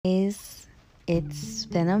Guys, it's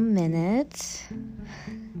been a minute.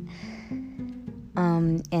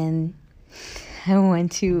 And I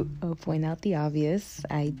want to point out the obvious.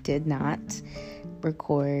 I did not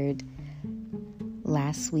record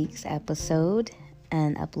last week's episode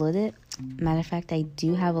and upload it. Matter of fact, I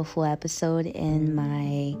do have a full episode in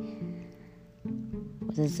my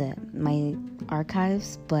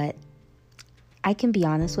archives, but I can be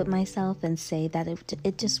honest with myself and say that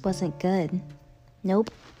it just wasn't good.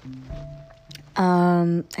 Nope.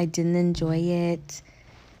 I didn't enjoy it.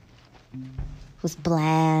 It was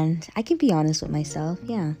bland. I can be honest with myself.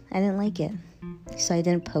 Yeah, I didn't like it. So I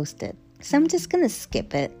didn't post it. So I'm just gonna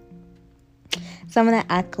skip it. So I'm gonna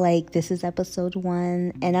act like this is episode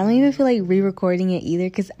 1. And I don't even feel like re-recording it either,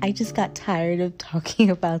 because I just got tired of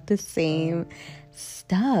talking about the same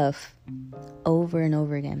stuff over and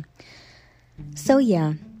over again. So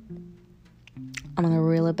yeah, I'm gonna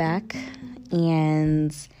reel it back.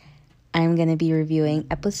 And I'm going to be reviewing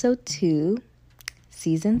episode 2,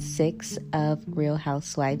 season 6 of Real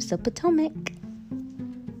Housewives of Potomac.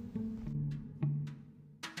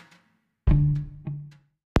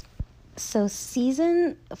 So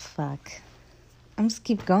I'm just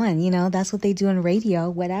keep going, that's what they do on radio,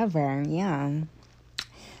 whatever, yeah.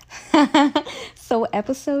 So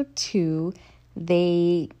episode 2,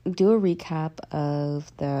 they do a recap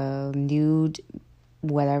of the nude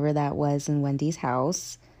whatever that was in Wendy's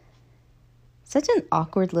house. Such an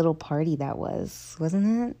awkward little party that was,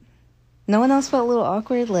 wasn't it? No one else felt a little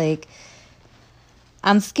awkward? Like,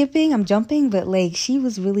 I'm jumping, but she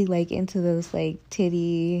was really into those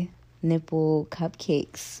titty nipple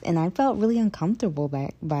cupcakes, and I felt really uncomfortable by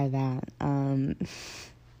that.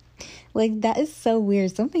 That is so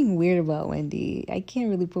weird. Something weird about Wendy. I can't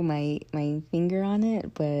really put my finger on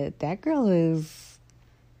it, but that girl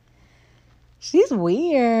she's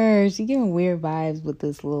weird. She's giving weird vibes with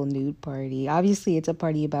this little nude party. Obviously, it's a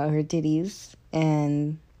party about her titties.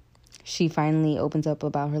 And she finally opens up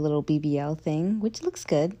about her little BBL thing, which looks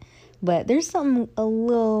good. But there's something a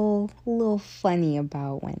little funny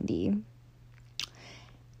about Wendy.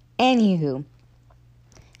 Anywho.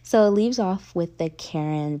 So it leaves off with the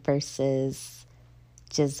Karen versus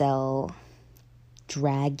Giselle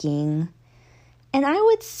dragging. And I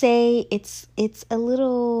would say it's a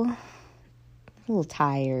little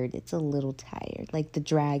tired. It's a little tired. The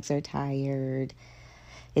drags are tired.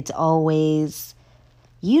 It's always,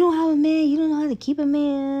 you don't have a man, you don't know how to keep a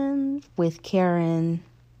man, with Karen.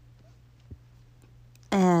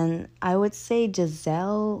 And I would say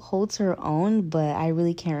Giselle holds her own, but I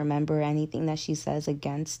really can't remember anything that she says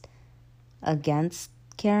against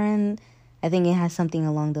Karen. I think it has something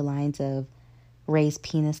along the lines of Ray's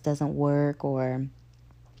penis doesn't work, or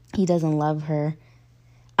he doesn't love her.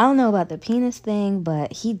 I don't know about the penis thing,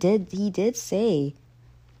 but he did say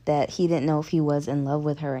that he didn't know if he was in love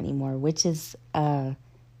with her anymore, which is a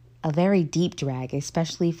very deep drag,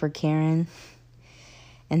 especially for Karen,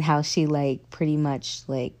 and how she pretty much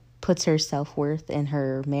puts her self-worth in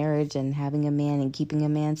her marriage and having a man and keeping a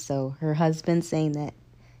man. So her husband saying that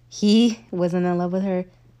he wasn't in love with her,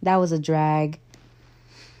 that was a drag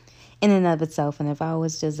in and of itself. And if I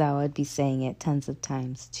was Giselle, I'd be saying it tons of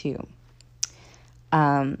times too.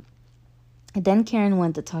 Then Karen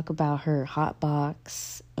wanted to talk about her hot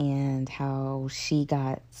box and how she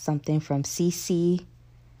got something from CC,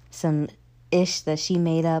 some ish that she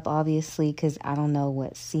made up, obviously, because I don't know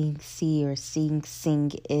what CC or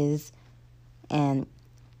Sing is, and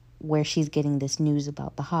where she's getting this news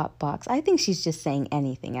about the hot box. I think she's just saying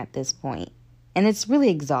anything at this point, and it's really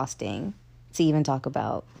exhausting to even talk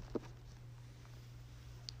about.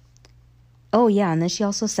 Oh, yeah, and then she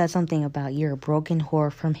also said something about, you're a broken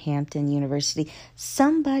whore from Hampton University.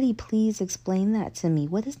 Somebody please explain that to me.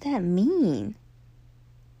 What does that mean?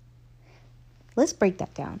 Let's break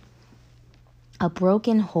that down. A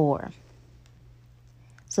broken whore.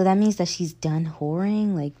 So that means that she's done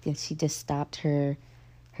whoring? That she just stopped her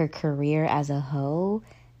career as a hoe?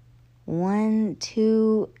 1,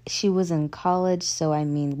 2, she was in college, so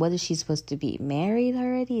what is she supposed to be? Married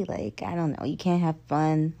already? I don't know. You can't have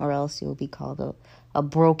fun, or else you'll be called a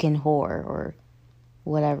broken whore, or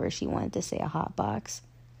whatever she wanted to say, a hot box.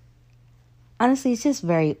 Honestly, it's just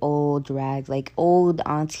very old drags, old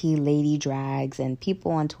auntie lady drags, and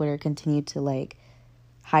people on Twitter continue to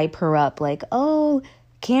hype her up, oh,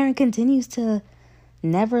 Karen continues to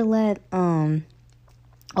never let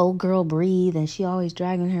old girl breathe, and she always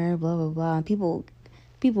dragging her, blah blah blah. People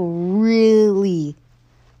really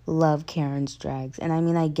love Karen's drags, and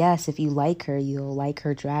I guess if you like her, you'll like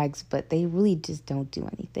her drags, but they really just don't do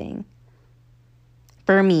anything.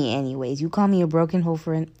 For me, anyways. You call me a broken hoe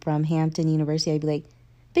from Hampton University, I'd be like,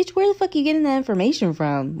 Bitch, where the fuck you getting that information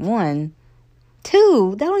from? 1.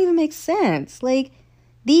 2, that don't even make sense. Like,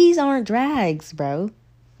 these aren't drags, bro.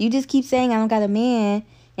 You just keep saying I don't got a man,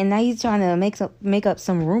 and now you're trying to make up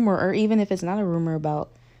some rumor, or even if it's not a rumor,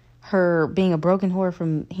 about her being a broken whore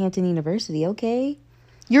from Hampton University, okay?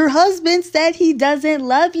 Your husband said he doesn't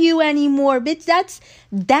love you anymore, bitch.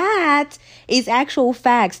 That is actual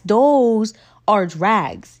facts. Those are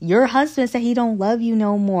drags. Your husband said he don't love you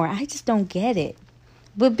no more. I just don't get it.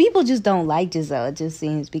 But people just don't like Giselle, it just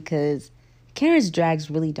seems, because Karen's drags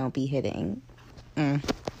really don't be hitting.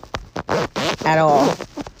 At all.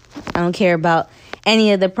 I don't care about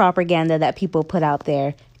any of the propaganda that people put out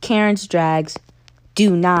there. Karen's drags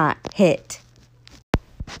do not hit.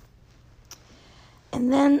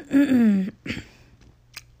 And then,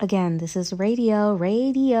 again, this is radio.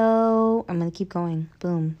 I'm going to keep going.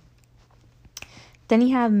 Boom. Then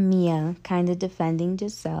you have Mia kind of defending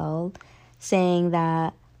Giselle, saying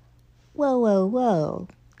that, whoa,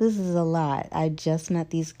 this is a lot. I just met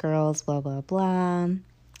these girls, blah, blah, blah.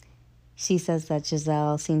 She says that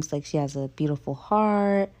Giselle seems like she has a beautiful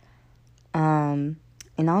heart. And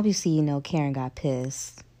obviously, Karen got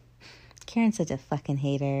pissed. Karen's such a fucking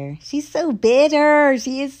hater. She's so bitter.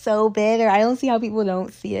 She is so bitter. I don't see how people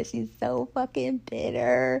don't see it. She's so fucking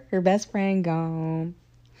bitter. Her best friend gone.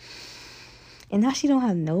 And now she don't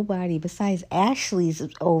have nobody besides Ashley's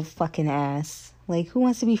old fucking ass. Like, who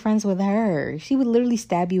wants to be friends with her? She would literally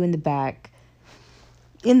stab you in the back.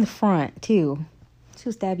 In the front, too. She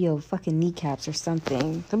would stab you with fucking kneecaps or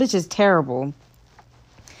something. The bitch is terrible.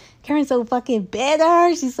 Karen's so fucking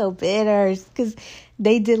bitter. She's so bitter. Because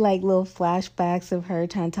they did, like, little flashbacks of her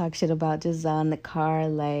trying to talk shit about Giselle in the car.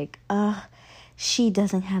 Like, she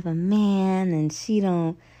doesn't have a man. And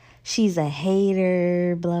she's a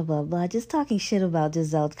hater. Blah, blah, blah. Just talking shit about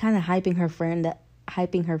Giselle. Kind of hyping her friend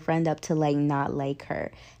up to, like, not like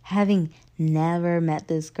her. Having never met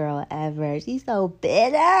this girl ever. She's so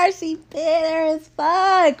bitter. She's bitter as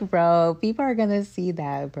fuck, bro. People are gonna see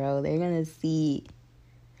that, bro. They're gonna see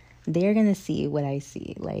what I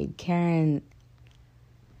see. Like, Karen,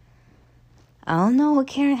 I don't know what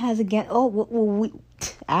Karen has again. Oh, well,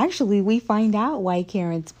 we find out why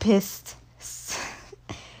Karen's pissed.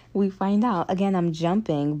 We find out. Again, I'm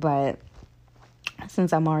jumping, but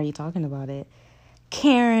since I'm already talking about it,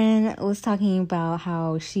 Karen was talking about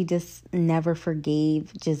how she just never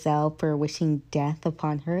forgave Giselle for wishing death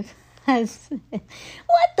upon her husband.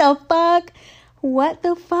 What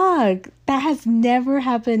the fuck? That has never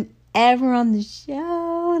happened ever on the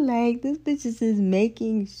show. Like, this bitch is just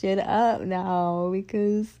making shit up now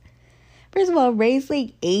because, first of all, Ray's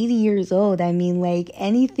like 80 years old. I mean, like,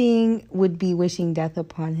 anything would be wishing death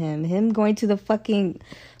upon him. Him going to the fucking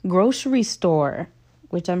grocery store,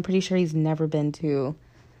 which I'm pretty sure he's never been to,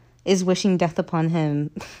 is wishing death upon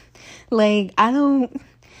him. Like, I don't...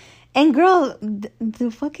 And girl,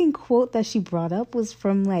 the fucking quote that she brought up was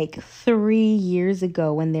from like 3 years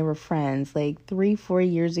ago when they were friends. Like 3-4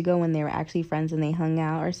 years ago when they were actually friends and they hung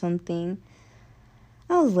out or something.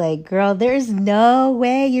 I was like, girl, there's no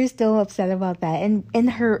way you're still upset about that.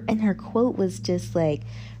 And her quote was just like,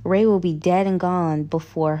 Ray will be dead and gone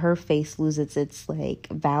before her face loses its like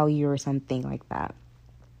value or something like that.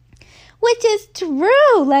 Which is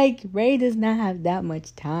true. Like, Ray does not have that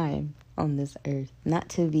much time on this earth. Not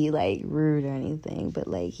to be like rude or anything, but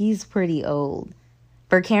like, he's pretty old.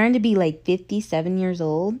 For Karen to be like 57 years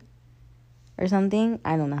old or something,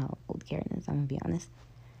 I don't know how old Karen is, I'm gonna be honest.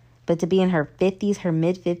 But to be in her 50s, her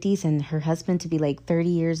mid-50s, and her husband to be like 30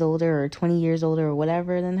 years older or 20 years older or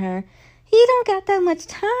whatever than her, he don't got that much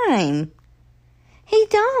time. He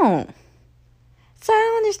don't. So I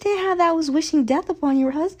don't understand how that was wishing death upon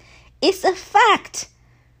your husband. It's a fact.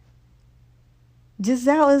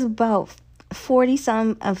 Giselle is about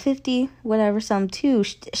 50, whatever, some too.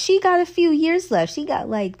 She got a few years left. She got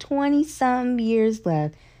like 20-some years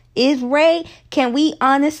left. Is Ray, can we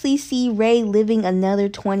honestly see Ray living another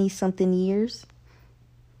 20-something years?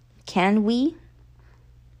 Can we?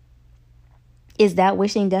 Is that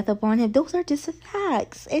wishing death upon him? Those are just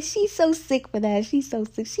facts. And she's so sick for that. She's so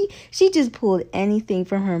sick. She just pulled anything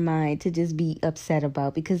from her mind to just be upset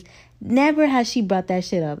about, because never has she brought that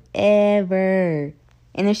shit up. Ever.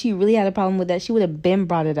 And if she really had a problem with that, she would have been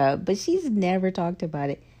brought it up. But she's never talked about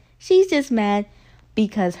it. She's just mad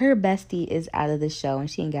because her bestie is out of the show and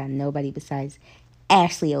she ain't got nobody besides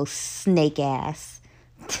Ashley, oh snake ass.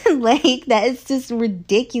 Like, that is just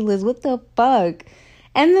ridiculous. What the fuck?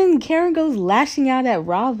 And then Karen goes lashing out at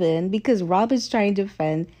Robin because Robin's trying to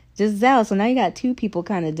defend Giselle. So now you got two people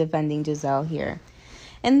kind of defending Giselle here.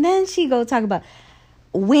 And then she go talk about,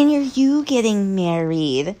 when are you getting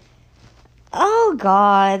married? Oh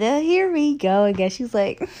God, here we go again. She's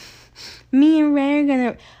like, me and Ray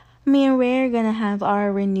are gonna have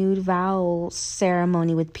our renewed vow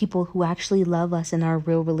ceremony with people who actually love us in our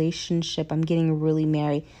real relationship. I'm getting really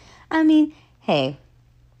married. I mean, hey,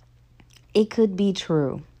 it could be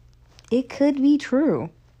true. It could be true.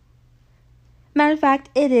 Matter of fact,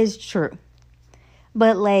 it is true.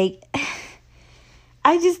 But like,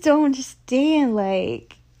 I just don't understand.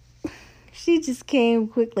 Like, she just came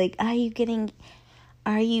quick. Like, are you getting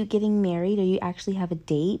married? Or you actually have a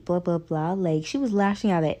date? Blah blah blah. Like, she was lashing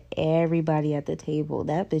out at everybody at the table.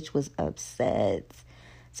 That bitch was upset.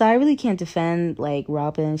 So I really can't defend like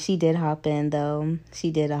Robin. She did hop in though. She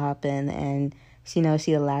did hop in, and she knows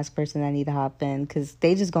she the last person that need to hop in, because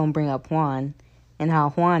they just gonna bring up Juan, and how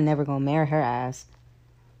Juan never gonna marry her ass.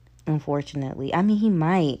 Unfortunately, I mean, he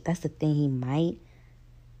might. That's the thing, he might.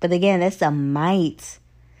 But again, that's a might.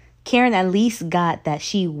 Karen at least got that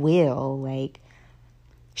she will. Like,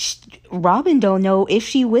 Robin don't know if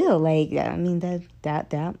she will. Like, I mean, that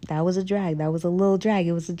was a drag. That was a little drag.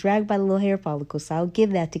 It was a drag by the little hair follicle. So I'll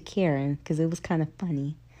give that to Karen, because it was kind of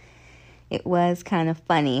funny. It was kind of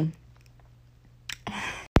funny.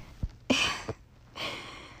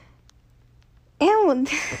 And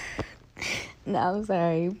no, I'm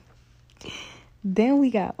sorry. Then we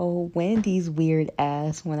got old Wendy's weird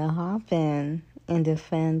ass wanna hop in and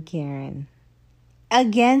defend Karen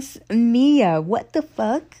against Mia. What the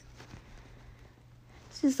fuck?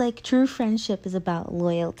 She's like, true friendship is about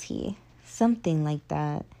loyalty. Something like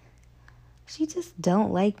that. She just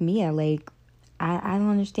don't like Mia. Like, I don't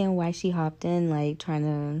understand why she hopped in, like,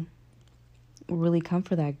 trying to really come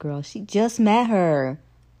for that girl. She just met her.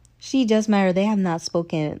 They have not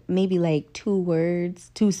spoken maybe like 2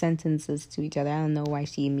 sentences to each other. I don't know why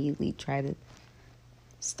she immediately tried to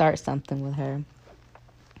start something with her.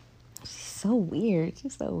 She's so weird.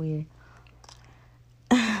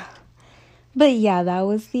 But yeah, that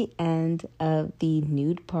was the end of the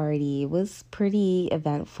nude party. It was pretty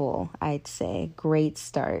eventful, I'd say. Great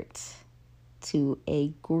start to a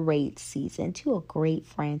great season, to a great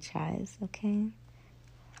franchise, okay?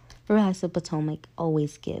 Real House of Potomac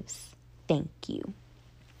always gives. Thank you.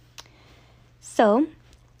 So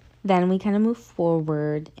then we kind of move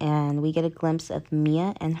forward, and we get a glimpse of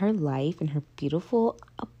Mia and her life in her beautiful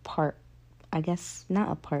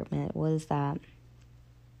not apartment. What is that?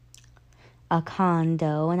 A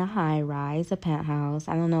condo and a high rise, a penthouse.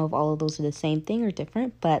 I don't know if all of those are the same thing or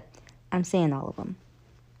different, but I'm saying all of them.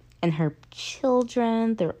 And her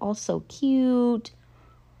children, they're all so cute.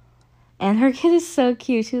 And her kid is so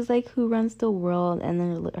cute. She was like, who runs the world? And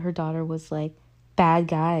then her daughter was like, bad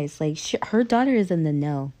guys. Like, her daughter is in the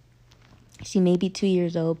know. She may be 2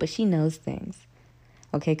 years old, but she knows things.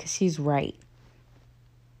 Okay, because she's right.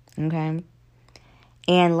 Okay?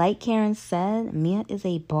 And like Karen said, Mia is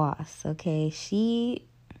a boss. Okay? She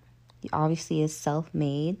obviously is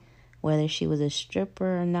self-made. Whether she was a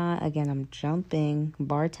stripper or not. Again, I'm jumping.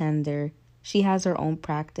 Bartender. She has her own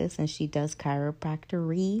practice, and she does chiropractic.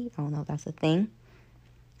 I don't know if that's a thing.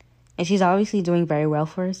 And she's obviously doing very well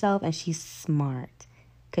for herself, and she's smart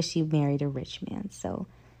because she married a rich man. So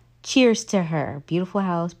cheers to her. Beautiful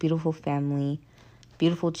house, beautiful family,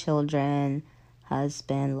 beautiful children,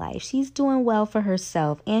 husband, life. She's doing well for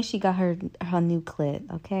herself, and she got her new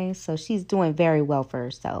clit, okay? So she's doing very well for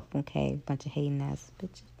herself, okay? Bunch of hating ass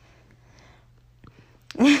bitches.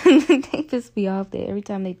 They piss me off that every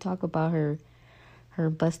time they talk about her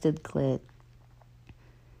busted clit.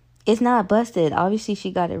 It's not busted. Obviously,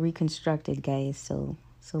 she got it reconstructed, guys. So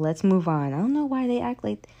let's move on. I don't know why they act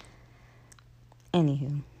like...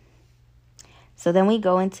 Anywho. So then we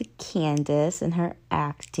go into Candace and her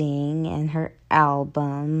acting and her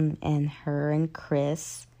album and her and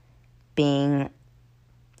Chris being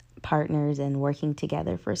partners and working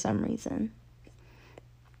together for some reason.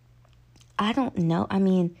 I don't know. I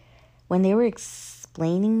mean, when they were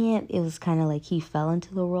explaining it, it was kind of like he fell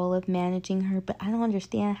into the role of managing her. But I don't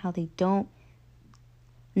understand how they don't.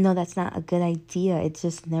 No, that's not a good idea. It's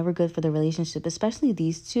just never good for the relationship. Especially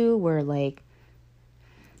these two where, like,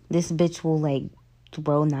 this bitch will, like,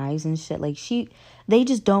 throw knives and shit. Like, they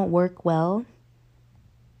just don't work well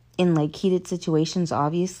in, like, heated situations,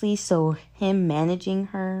 obviously. So him managing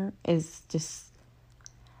her is just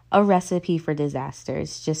a recipe for disaster.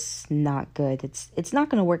 It's just not good. It's not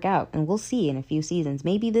going to work out, and we'll see in a few seasons,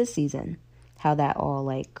 maybe this season, how that all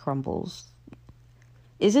like crumbles.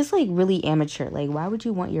 It's just like really amateur. Like, why would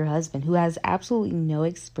you want your husband, who has absolutely no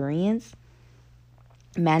experience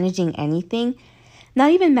managing anything,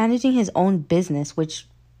 not even managing his own business, which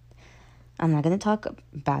I'm not going to talk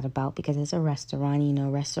bad about because it's a restaurant. You know,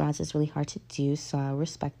 restaurants is really hard to do, so I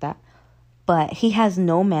respect that. But he has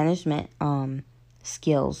no management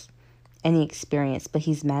skills, any experience, but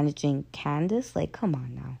he's managing Candace. Like, come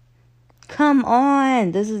on now. Come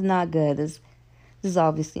on. This is not good. This is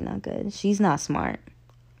obviously not good. She's not smart.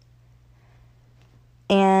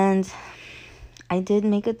 And I did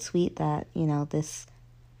make a tweet that, this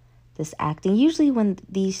acting, usually when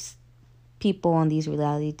these people on these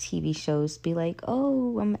reality TV shows be like,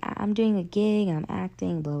 oh, I'm doing a gig, I'm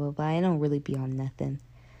acting, blah, blah, blah. I don't really be on nothing.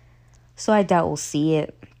 So I doubt we'll see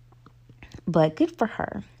it. But good for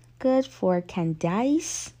her. Good for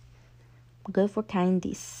Candice. Good for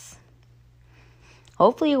Candice.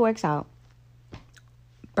 Hopefully it works out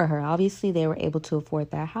for her. Obviously, they were able to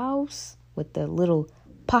afford that house with the little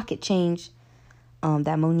pocket change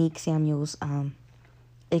that Monique Samuels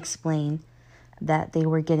explained that they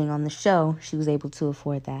were getting on the show. She was able to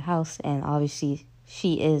afford that house, and obviously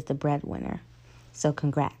she is the breadwinner. So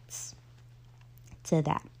congrats to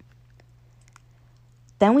that.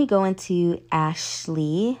 Then we go into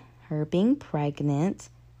Ashley, her being pregnant.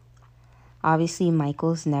 Obviously,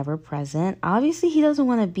 Michael's never present. Obviously, he doesn't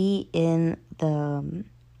want to be in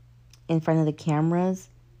front of the cameras,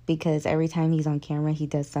 because every time he's on camera, he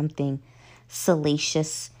does something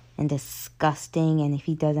salacious and disgusting. And if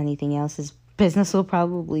he does anything else, his business will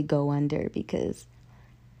probably go under, because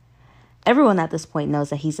everyone at this point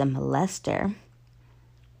knows that he's a molester.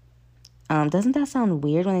 Doesn't that sound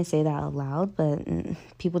weird when I say that out loud? But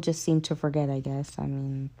people just seem to forget, I guess. I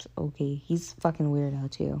mean, okay, he's fucking weirdo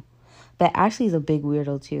too. But Ashley's a big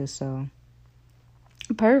weirdo too, so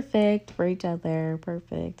perfect for each other.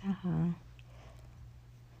 Perfect.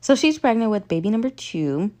 So she's pregnant with baby number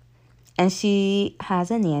 2, and she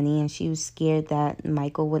has a nanny, and she was scared that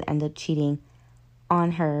Michael would end up cheating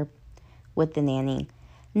on her with the nanny,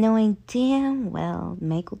 knowing damn well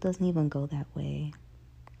Michael doesn't even go that way.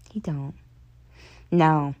 He don't.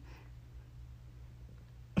 No.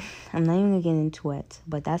 I'm not even going to get into it,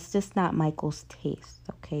 but that's just not Michael's taste,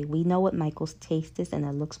 okay? We know what Michael's taste is, and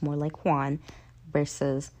it looks more like Juan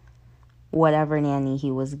versus whatever nanny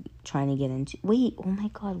he was trying to get into. Wait, oh my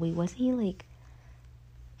God, was he like,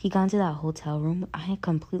 he got into that hotel room? I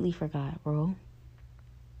completely forgot, bro.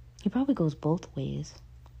 He probably goes both ways.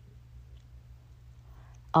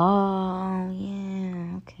 Oh,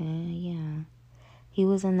 yeah, okay, yeah. He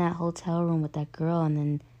was in that hotel room with that girl, and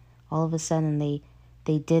then all of a sudden they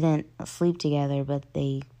didn't sleep together, but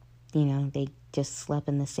they just slept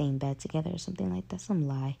in the same bed together or something like that. Some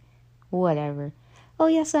lie. Whatever. Oh,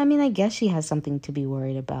 yeah, so I mean, I guess she has something to be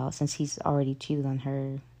worried about, since he's already cheated on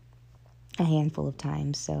her a handful of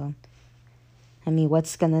times. So, I mean,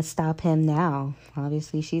 what's going to stop him now?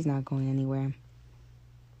 Obviously, she's not going anywhere.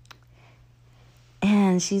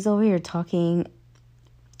 And she's over here talking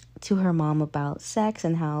to her mom about sex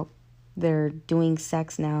and how they're doing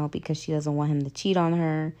sex now because she doesn't want him to cheat on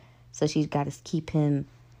her. So she's got to keep him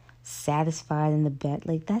satisfied in the bed.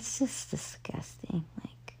 Like, that's just disgusting.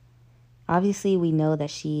 Like, obviously we know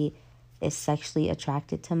that she is sexually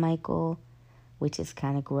attracted to Michael, which is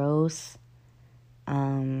kind of gross.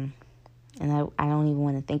 And I don't even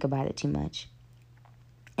want to think about it too much.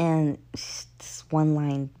 And this one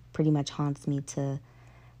line pretty much haunts me to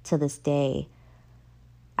this day.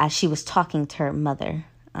 As she was talking to her mother,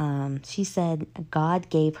 she said God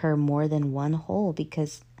gave her more than one hole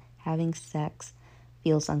because having sex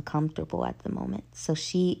feels uncomfortable at the moment.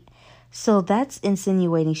 So that's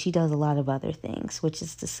insinuating she does a lot of other things, which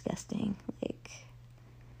is disgusting. Like,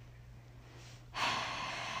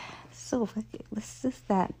 so it's just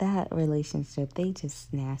that relationship, they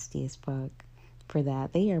just nasty as fuck for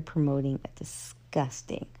that. They are promoting a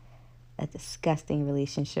disgusting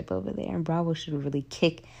relationship over there, and Bravo should really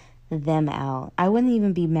kick them out. I wouldn't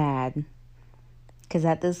even be mad, because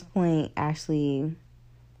at this point, Ashley,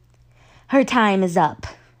 her time is up.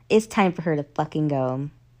 It's time for her to fucking go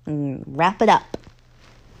and wrap it up.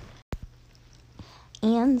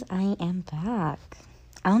 And I am back.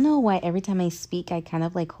 I don't know why every time I speak I kind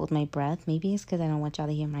of like hold my breath. Maybe it's because I don't want y'all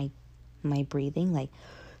to hear my breathing, like.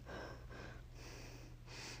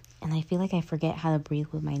 And I feel like I forget how to breathe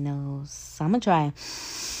with my nose. So I'm going to try.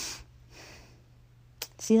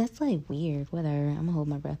 See, that's like weird. Whatever. I'm going to hold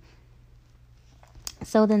my breath.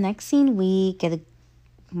 So the next scene, we get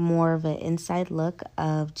more of an inside look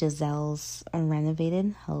of Giselle's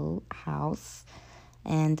renovated house.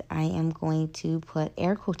 And I am going to put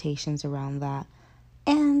air quotations around that.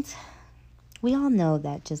 And we all know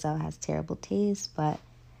that Giselle has terrible taste. But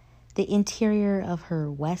the interior of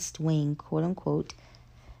her West Wing, quote unquote,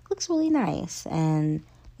 looks really nice. And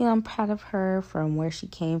I'm proud of her from where she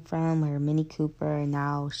came from, her Mini Cooper, and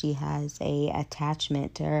now she has a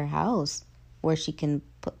attachment to her house where she can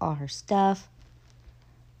put all her stuff.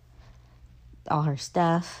 All her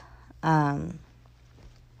stuff.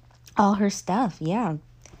 Yeah.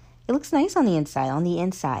 It looks nice on the inside. On the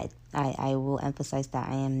inside, I will emphasize that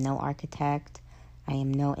I am no architect. I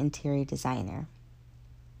am no interior designer.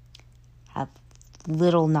 Have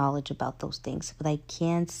little knowledge about those things. But I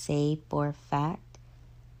can say for a fact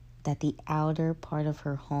that the outer part of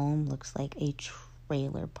her home looks like a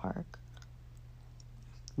trailer park.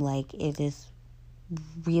 Like, it is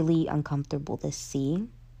really uncomfortable to see.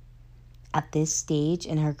 At this stage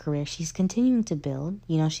in her career, she's continuing to build.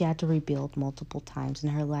 You know, she had to rebuild multiple times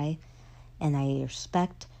in her life. And I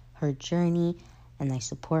respect her journey and I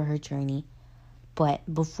support her journey. But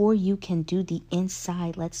before you can do the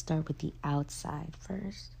inside, let's start with the outside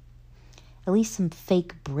first. At least some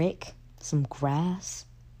fake brick, some grass.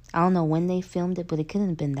 I don't know when they filmed it, but it couldn't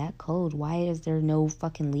have been that cold. Why is there no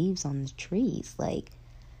fucking leaves on the trees? Like,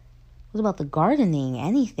 what about the gardening?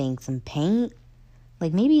 Anything? Some paint?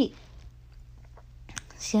 Like, maybe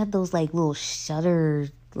she had those, like, little shutter,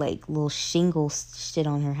 like, little shingle shit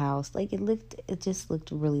on her house. Like, it just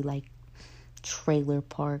looked really, like, trailer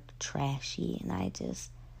park trashy. And I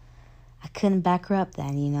couldn't back her up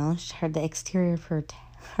then, you know? The exterior of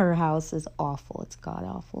her house is awful. It's god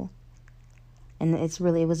awful. And it was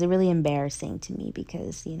really embarrassing to me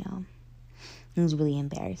because, you know, it was really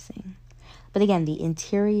embarrassing. But again, the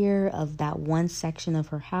interior of that one section of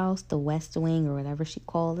her house, the West Wing or whatever she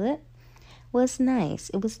called it, was nice.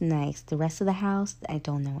 It was nice. The rest of the house, I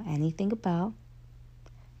don't know anything about.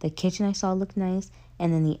 The kitchen I saw looked nice.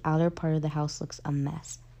 And then the outer part of the house looks a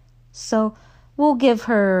mess. So we'll give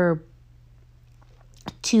her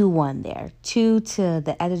 2-1 there. 2 to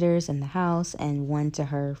the editors in the house and 1 to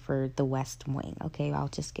her for the West Wing. Okay, I'll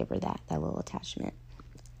just give her that little attachment.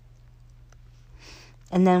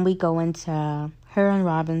 And then we go into her and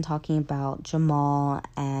Robin talking about Jamal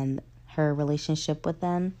and her relationship with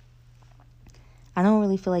them. I don't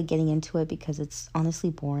really feel like getting into it because it's honestly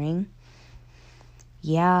boring.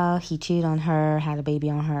 Yeah, he cheated on her, had a baby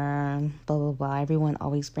on her, blah, blah, blah. Everyone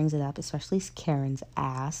always brings it up, especially Karen's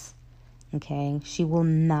ass. Okay? She will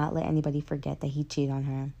not let anybody forget that he cheated on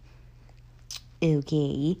her.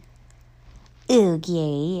 Okay.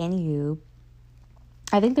 Anywho,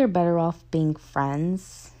 I think they're better off being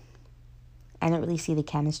friends. I don't really see the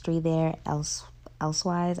chemistry there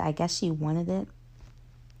elsewise. I guess she wanted it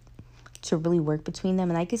to really work between them.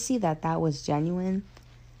 And I could see that was genuine.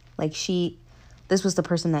 Like, this was the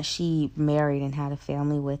person that she married and had a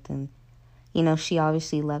family with. And, you know, she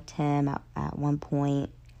obviously loved him at one point.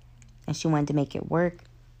 And she wanted to make it work.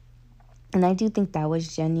 And I do think that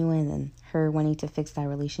was genuine and her wanting to fix that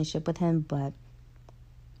relationship with him. But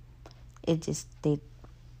it just, they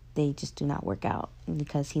just do not work out.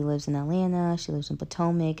 Because he lives in Atlanta, she lives in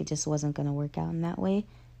Potomac. It just wasn't going to work out in that way.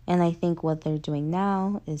 And I think what they're doing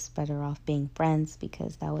now is better off being friends.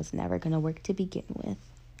 Because that was never going to work to begin with.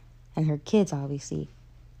 And her kids obviously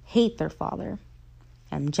hate their father.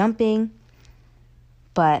 I'm jumping.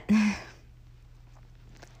 But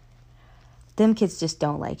them kids just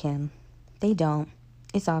don't like him. They don't.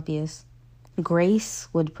 It's obvious. Grace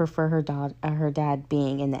would prefer her dad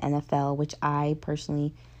being in the NFL, which I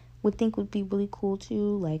personally would think would be really cool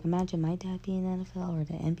too. Like, imagine my dad being in the NFL or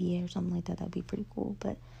the NBA or something like that. That'd be pretty cool.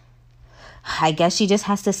 But I guess she just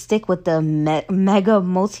has to stick with the mega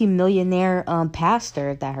multi-millionaire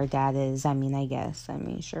pastor that her dad is. I mean, I guess. I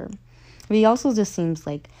mean, sure. But he also just seems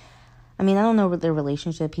like, I mean, I don't know what their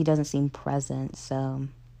relationship. He doesn't seem present, so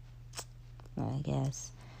I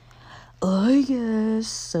guess.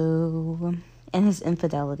 So, and his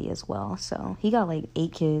infidelity as well. So he got like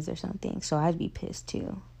 8 kids or something. So I'd be pissed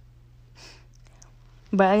too.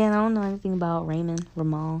 But again, I don't know anything about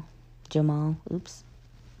Jamal. Oops.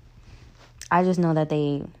 I just know that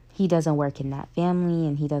he doesn't work in that family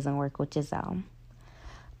and he doesn't work with Giselle.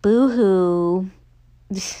 Boo-hoo.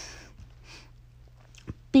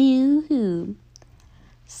 Boo-hoo.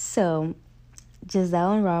 So,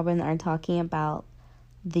 Giselle and Robin are talking about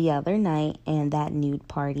the other night and that nude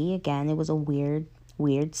party. Again, it was a weird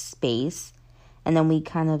space. And then we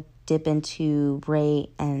kind of dip into Ray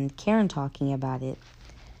and Karen talking about it.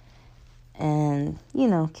 And, you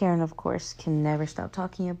know, Karen, of course, can never stop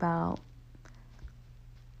talking about,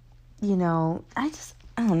 you know, I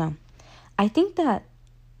don't know. I think that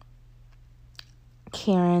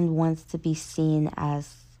Karen wants to be seen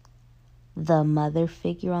as the mother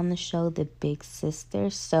figure on the show, the big sister.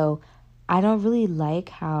 So I don't really like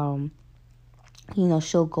how, you know,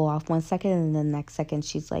 she'll go off one second and then the next second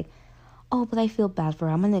she's like, oh, but I feel bad for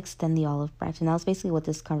her. I'm going to extend the olive branch. And that was basically what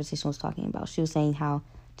this conversation was talking about. She was saying how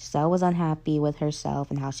Giselle was unhappy with herself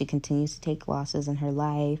and how she continues to take losses in her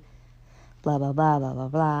life. Blah, blah, blah, blah, blah,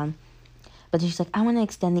 blah. But she's like, I want to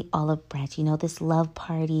extend the olive branch, this love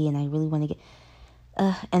party, and I really want to get...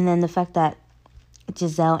 and then the fact that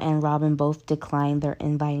Giselle and Robin both declined their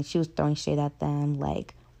invite, and she was throwing shade at them,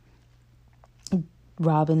 like,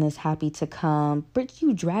 Robin is happy to come. But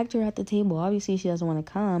you dragged her at the table. Obviously, she doesn't want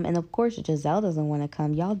to come. And of course, Giselle doesn't want to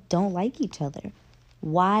come. Y'all don't like each other.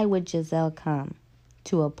 Why would Giselle come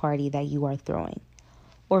to a party that you are throwing?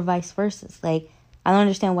 Or vice versa. Like, I don't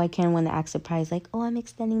understand why Karen wanted to act surprised. Like, oh, I'm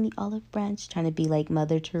extending the olive branch. Trying to be like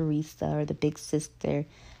Mother Teresa or the big sister.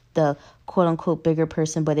 The quote-unquote bigger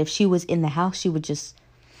person. But if she was in the house, she would just...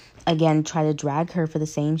 again, try to drag her for the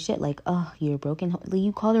same shit. Like, oh, you're a broken...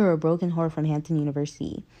 You called her a broken whore from Hampton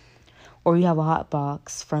University. Or you have a hot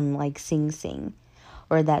box from, like, Sing Sing.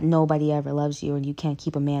 Or that nobody ever loves you and you can't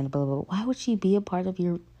keep a man, blah, blah, blah. Why would she be a part of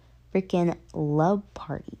your freaking love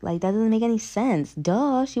party? Like, that doesn't make any sense.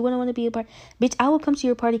 Duh, she wouldn't want to be a part... Bitch, I would come to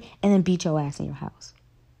your party and then beat your ass in your house.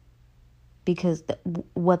 Because,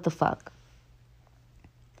 what the fuck?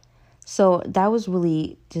 So that was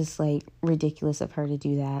really just like ridiculous of her to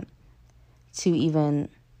do that, to even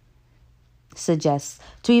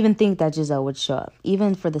think that Giselle would show up,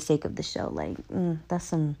 even for the sake of the show. Like, that's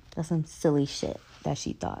some silly shit that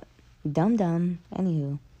she thought. Dumb.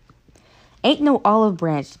 Anywho, ain't no olive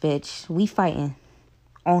branch, bitch. We fighting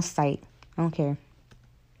on site. I don't care.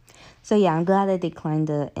 So yeah, I'm glad I declined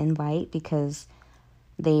the invite because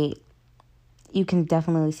you can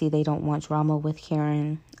definitely see they don't want drama with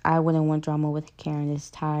Karen. I wouldn't want drama with Karen. It's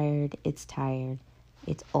tired. It's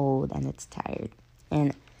old and it's tired.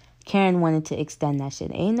 And Karen wanted to extend that shit.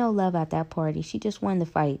 Ain't no love at that party. She just wanted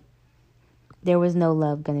to fight. There was no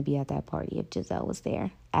love going to be at that party if Giselle was there.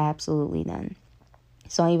 Absolutely none.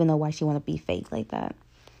 So I don't even know why she want to be fake like that.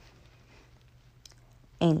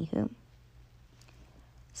 Anywho.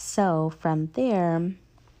 So from there,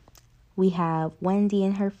 we have Wendy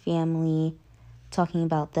and her family talking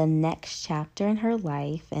about the next chapter in her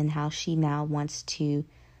life and how she now wants to,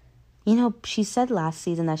 she said last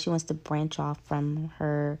season that she wants to branch off from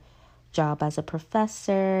her job as a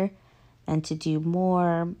professor and to do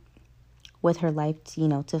more with her life,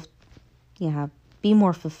 to be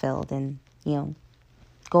more fulfilled and,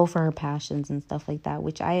 go for her passions and stuff like that,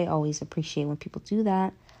 which I always appreciate when people do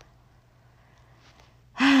that.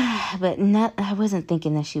 But I wasn't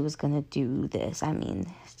thinking that she was going to do this. I mean,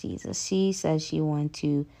 Jesus, she says she wanted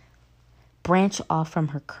to branch off from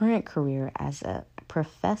her current career as a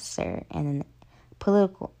professor and a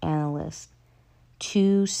political analyst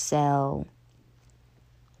to sell,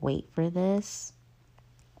 wait for this,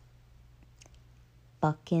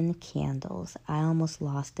 fucking candles. I almost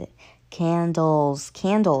lost it. Candles.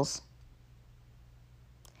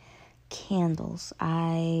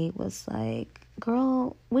 I was like,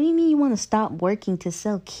 girl, what do you mean you want to stop working to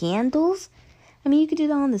sell candles? I mean, you could do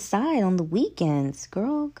that on the side, on the weekends.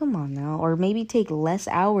 Girl, come on now. Or maybe take less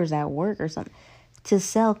hours at work or something to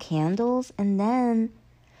sell candles. And then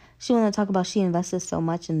she wanted to talk about she invested so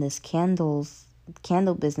much in this candle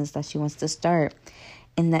business that she wants to start.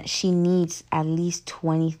 And that she needs at least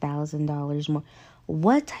 $20,000 more.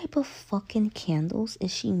 What type of fucking candles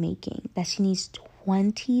is she making that she needs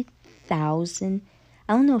 20,000?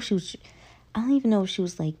 I don't even know if she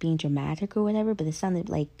was like being dramatic or whatever, but it sounded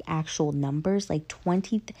like actual numbers, like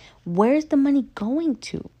 20. Where's the money going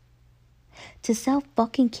to? To sell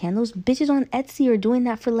fucking candles? Bitches on Etsy are doing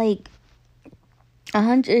that for like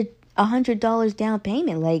 $100 down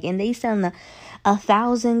payment, like, and they sell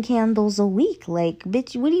 1,000 candles a week. Like,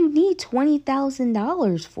 bitch, what do you need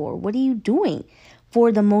 $20,000 for? What are you doing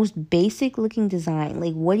for the most basic looking design?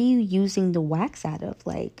 Like, what are you using the wax out of?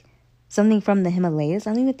 Like, something from the Himalayas?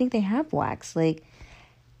 I don't even think they have wax. Like,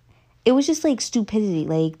 it was just like stupidity.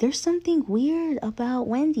 Like, there's something weird about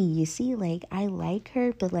Wendy. You see, like, I like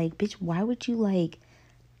her, but like, bitch, why would you like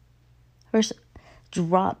her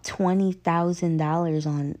drop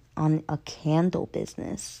 $20,000 on a candle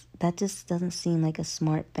business? That just doesn't seem like a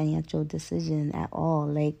smart financial decision at all.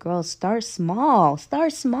 Like, girl, start small.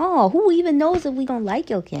 Who even knows if we gonna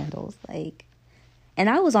like your candles? Like, and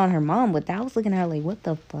I was on her mom with that. I was looking at her like, what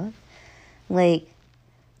the fuck? Like,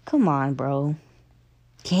 come on, bro.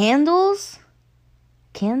 Candles?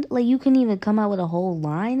 Like, you can even come out with a whole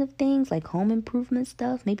line of things, like home improvement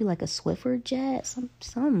stuff. Maybe like a Swiffer jet,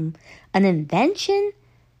 an invention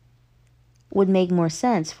would make more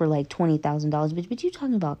sense for like $20,000. But you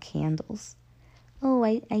talking about candles? Oh,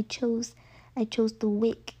 I chose the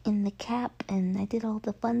wick and the cap and I did all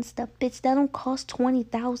the fun stuff. Bitch, that don't cost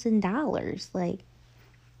 $20,000. Like,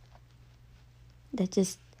 that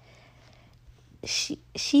just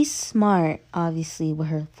she's smart, obviously, with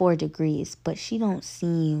her 4 degrees, but she don't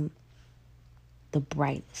seem the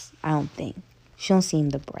brightest, I don't think. She don't seem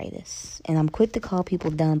the brightest. And I'm quick to call people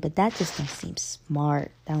dumb, but that just don't seem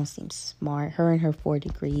smart. That don't seem smart. Her and her 4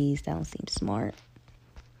 degrees, that don't seem smart.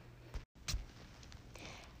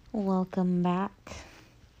 Welcome back.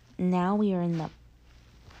 Now we are in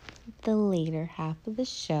the later half of the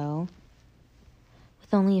show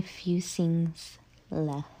with only a few scenes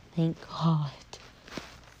left. Thank God.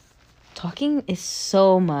 Talking is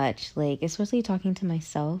so much, like, especially talking to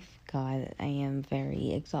myself. God, I am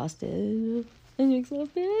very exhausted. I'm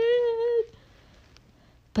exhausted.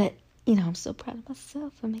 But, I'm so proud of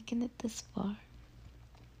myself for making it this far.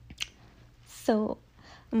 So,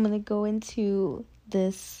 I'm going to go into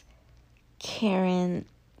this Karen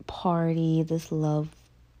party, this love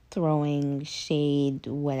throwing, shade,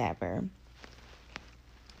 whatever.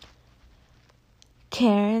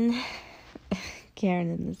 Karen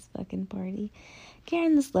in this fucking party.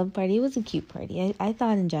 Karen, this love party, it was a cute party. I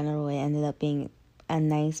thought in general it ended up being a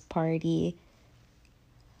nice party.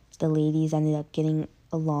 The ladies ended up getting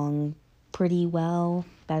along pretty well,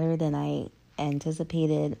 better than I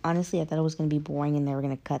anticipated. Honestly, I thought it was going to be boring and they were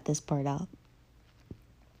going to cut this part out.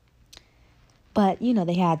 But,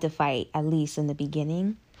 they had to fight, at least in the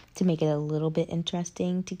beginning, to make it a little bit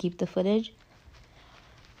interesting to keep the footage.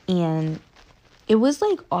 And it was,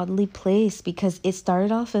 like, oddly placed because it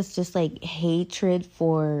started off as just, like, hatred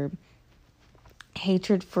for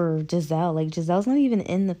Giselle. Like, Giselle's not even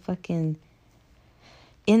in the fucking...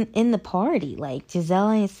 In the party. Like,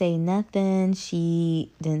 Giselle ain't say nothing.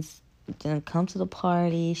 She didn't come to the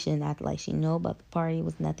party. She didn't act like she knew about the party. It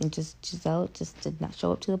was nothing. Just Giselle just did not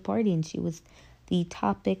show up to the party, and she was the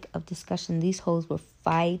topic of discussion. These hoes were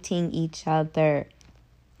fighting each other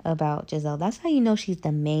about Giselle. That's how you know she's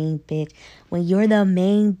the main bitch. When you're the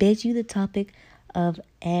main bitch, you the topic of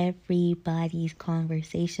everybody's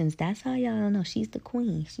conversations. That's how y'all know she's the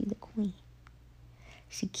queen. She's the queen.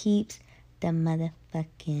 She keeps the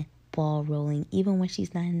motherfucking ball rolling even when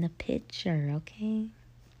she's not in the picture, okay?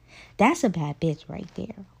 That's a bad bitch right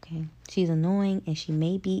there, okay? She's annoying and she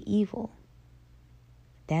may be evil.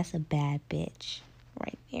 That's a bad bitch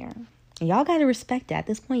right there. And y'all gotta respect that. At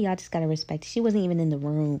this point, y'all just gotta respect it. She wasn't even in the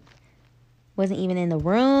room.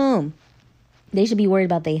 They should be worried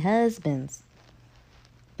about their husbands.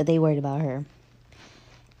 But they worried about her.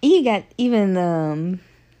 You got even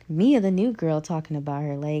Mia, the new girl, talking about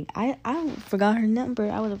her. Like, I forgot her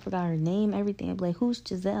number. I would have forgot her name, everything. I'd be like, who's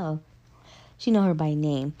Giselle? She know her by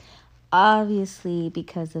name. Obviously,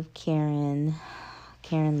 because of Karen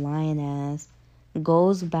Lioness,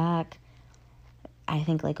 goes back, I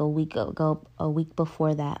think, like a week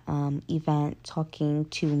before that event, talking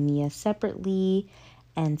to Mia separately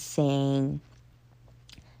and saying,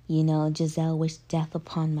 Giselle wished death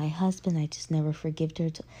upon my husband. I just never forgave her.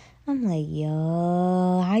 I'm like,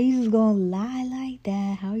 yo, how you just gonna lie like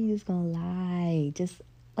that? How are you just gonna lie? Just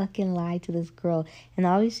fucking lie to this girl. And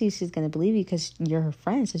obviously she's gonna believe you because you're her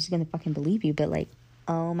friend, so she's gonna fucking believe you. But, like,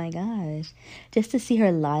 oh my gosh, just to see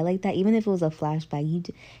her lie like that, even if it was a flashback,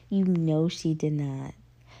 she did not.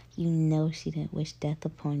 She didn't wish death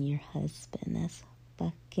upon your husband. That's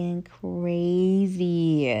fucking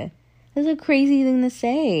crazy. That's a crazy thing to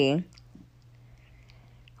say.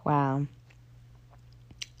 Wow.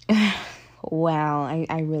 Wow,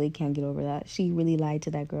 I really can't get over that. She really lied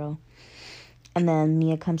to that girl. And then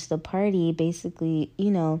Mia comes to the party, basically,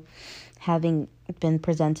 having been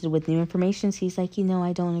presented with new information. She's like,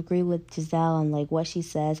 I don't agree with Giselle on, like, what she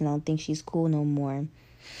says, and I don't think she's cool no more.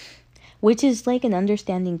 Which is, like, an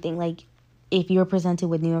understanding thing. Like, if you're presented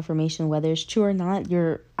with new information, whether it's true or not,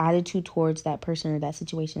 your attitude towards that person or that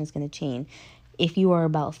situation is going to change. If you are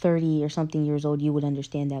about 30 or something years old, you would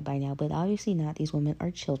understand that by now. But obviously not. These women are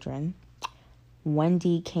children.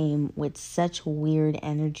 Wendy came with such weird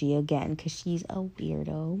energy again because she's a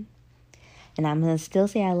weirdo. And I'm going to still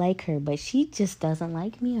say I like her, but she just doesn't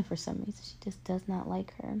like Mia for some reason. She just does not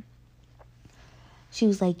like her. She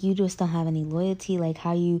was like, you just don't have any loyalty. Like,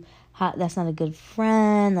 how that's not a good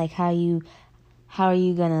friend. Like, how are you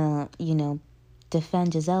going to,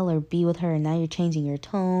 defend Giselle or be with her, and now you're changing your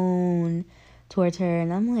tone towards her.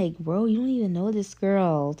 And I'm like, bro, you don't even know this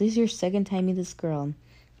girl. This is your second time meeting this girl.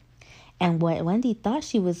 And what Wendy thought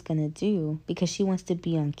she was going to do, because she wants to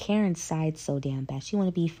be on Karen's side so damn bad. She want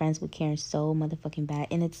to be friends with Karen so motherfucking bad.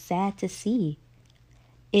 And it's sad to see.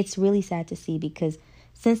 It's really sad to see, because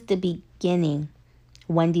since the beginning,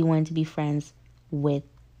 Wendy wanted to be friends with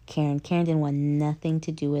Karen. Karen didn't want nothing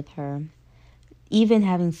to do with her. Even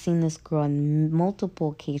having seen this girl on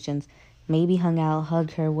multiple occasions, maybe hung out,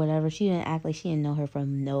 hugged her, whatever. She didn't act like she didn't know her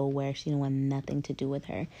from nowhere. She didn't want nothing to do with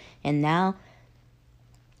her. And now,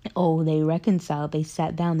 oh, they reconciled. They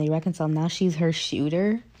sat down. They reconciled. Now she's her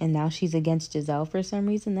shooter. And now she's against Giselle for some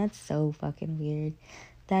reason. That's so fucking weird.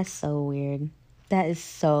 That's so weird. That is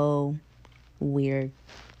so weird.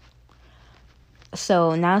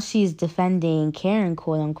 So now she's defending Karen,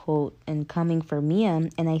 quote unquote, and coming for Mia.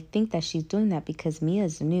 And I think that she's doing that because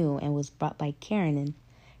Mia's new and was brought by Karen. And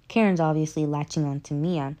Karen's obviously latching on to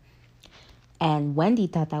Mia. And Wendy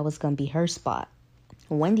thought that was going to be her spot.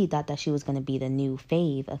 Wendy thought that she was going to be the new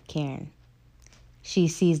fave of Karen. She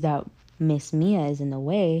sees that Miss Mia is in the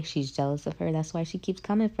way. She's jealous of her. That's why she keeps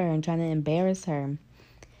coming for her and trying to embarrass her.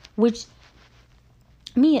 Which,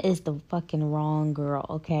 Mia is the fucking wrong girl,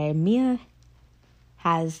 okay? Mia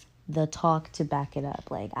has the talk to back it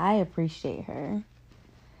up. Like, I appreciate her.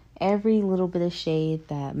 Every little bit of shade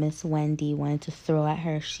that Miss Wendy wanted to throw at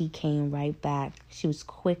her, she came right back. She was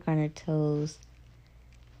quick on her toes.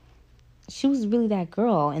 She was really that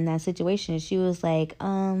girl in that situation. She was like,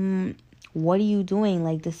 what are you doing?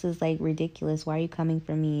 Like, this is, like, ridiculous. Why are you coming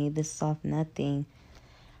for me? This is off nothing.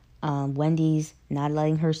 Wendy's not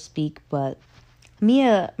letting her speak, but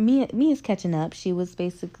Mia's catching up. She was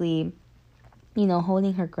basically,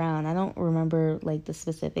 holding her ground. I don't remember, like, the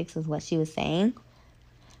specifics of what she was saying,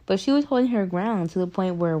 but she was holding her ground to the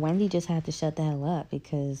point where Wendy just had to shut the hell up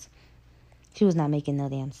because she was not making no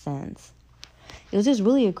damn sense. It was just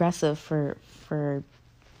really aggressive for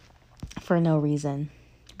no reason,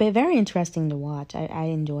 but very interesting to watch. I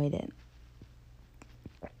enjoyed it.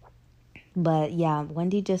 But yeah,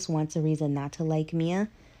 Wendy just wants a reason not to like Mia,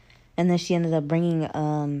 and then she ended up bringing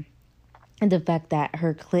the fact that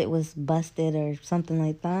her clit was busted or something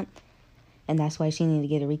like that, and that's why she needed to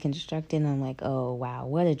get it reconstructed. And I'm like, oh wow,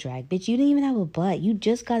 what a drag, bitch! You didn't even have a butt. You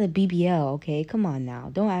just got a BBL, okay? Come on now,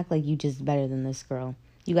 don't act like you just better than this girl.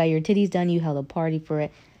 You got your titties done, you held a party for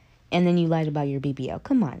it, and then you lied about your BBL.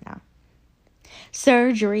 Come on now.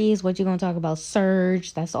 Surgeries, what you gonna talk about?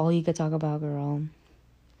 Surge, that's all you could talk about, girl.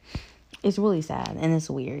 It's really sad, and it's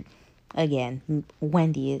weird. Again,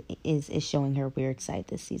 Wendy is showing her weird side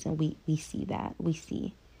this season. We see that. We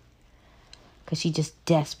see. Because she just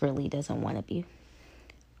desperately doesn't want to be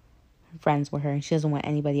friends with her, and she doesn't want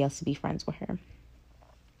anybody else to be friends with her.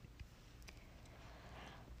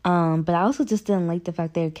 But I also just didn't like the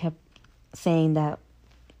fact they kept saying that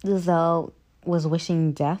Giselle was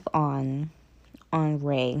wishing death on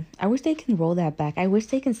Ray. I wish they can roll that back. I wish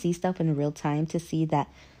they can see stuff in real time to see that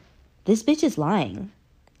this bitch is lying.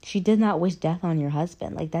 She did not wish death on your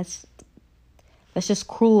husband. Like, that's just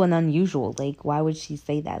cruel and unusual. Like, why would she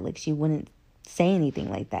say that? Like, she wouldn't say anything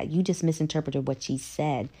like that. You just misinterpreted what she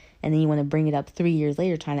said, and then you want to bring it up 3 years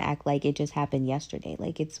later trying to act like it just happened yesterday.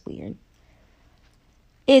 Like, it's weird.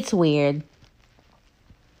 It's weird.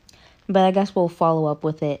 But I guess we'll follow up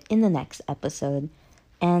with it in the next episode.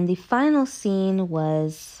 And the final scene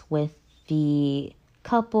was with the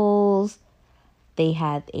couples. They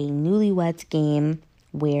had a newlyweds game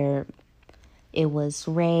where it was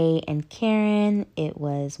Ray and Karen, it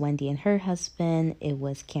was Wendy and her husband, it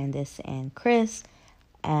was Candace and Chris,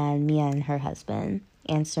 and Mia and her husband,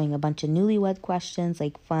 answering a bunch of newlywed questions,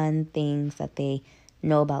 like fun things that they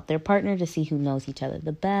know about their partner to see who knows each other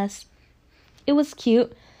the best. It was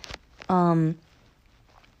cute.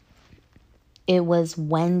 It was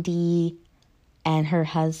Wendy and her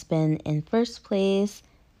husband in first place,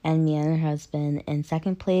 and Mia and her husband in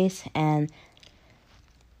second place, and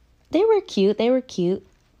they were cute.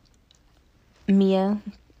 Mia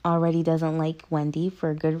already doesn't like Wendy for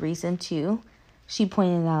a good reason too. She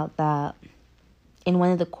pointed out that in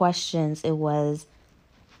one of the questions, it was,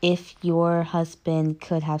 if your husband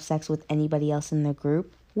could have sex with anybody else in the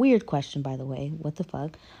group. Weird question, by the way. What the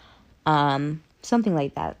fuck? Something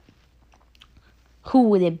like that. Who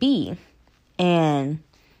would it be? And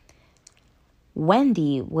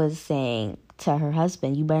Wendy was saying to her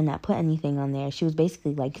husband, you better not put anything on there. She was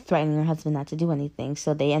basically like threatening her husband not to do anything.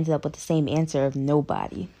 So they ended up with the same answer of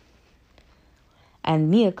nobody.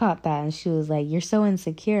 And Mia caught that, and she was like, you're so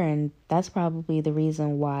insecure. And that's probably the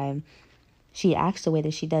reason why she acts the way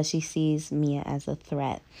that she does. She sees Mia as a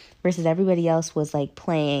threat, versus everybody else was like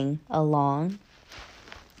playing along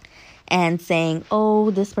and saying,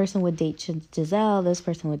 oh, this person would date Giselle, this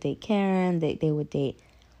person would date Karen, they would date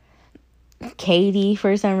Katie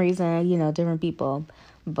for some reason, different people.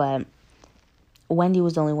 But Wendy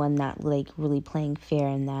was the only one not like really playing fair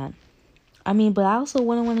in that. I mean, but I also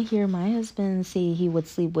wouldn't want to hear my husband say he would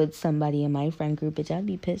sleep with somebody in my friend group, bitch. I'd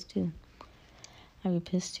be pissed too.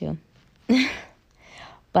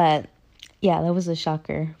 But yeah, that was a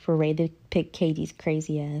shocker for Ray to pick Katie's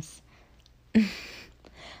crazy ass.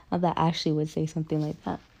 That Ashley would say something like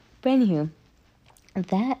that. But anywho,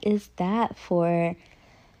 that is that for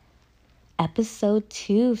episode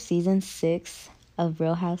 2 of season 6 of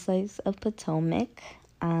Real Housewives of Potomac.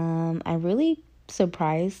 I'm really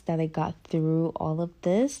surprised that I got through all of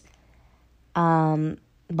this by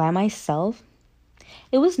myself.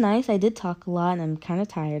 It was nice. I did talk a lot and I'm kind of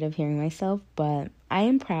tired of hearing myself, but I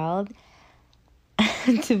am proud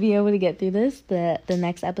to be able to get through this. The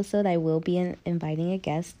next episode, I will be inviting a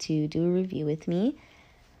guest to do a review with me.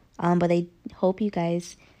 But I hope you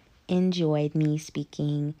guys enjoyed me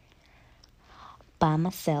speaking by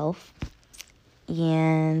myself.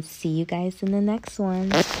 And see you guys in the next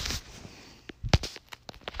one.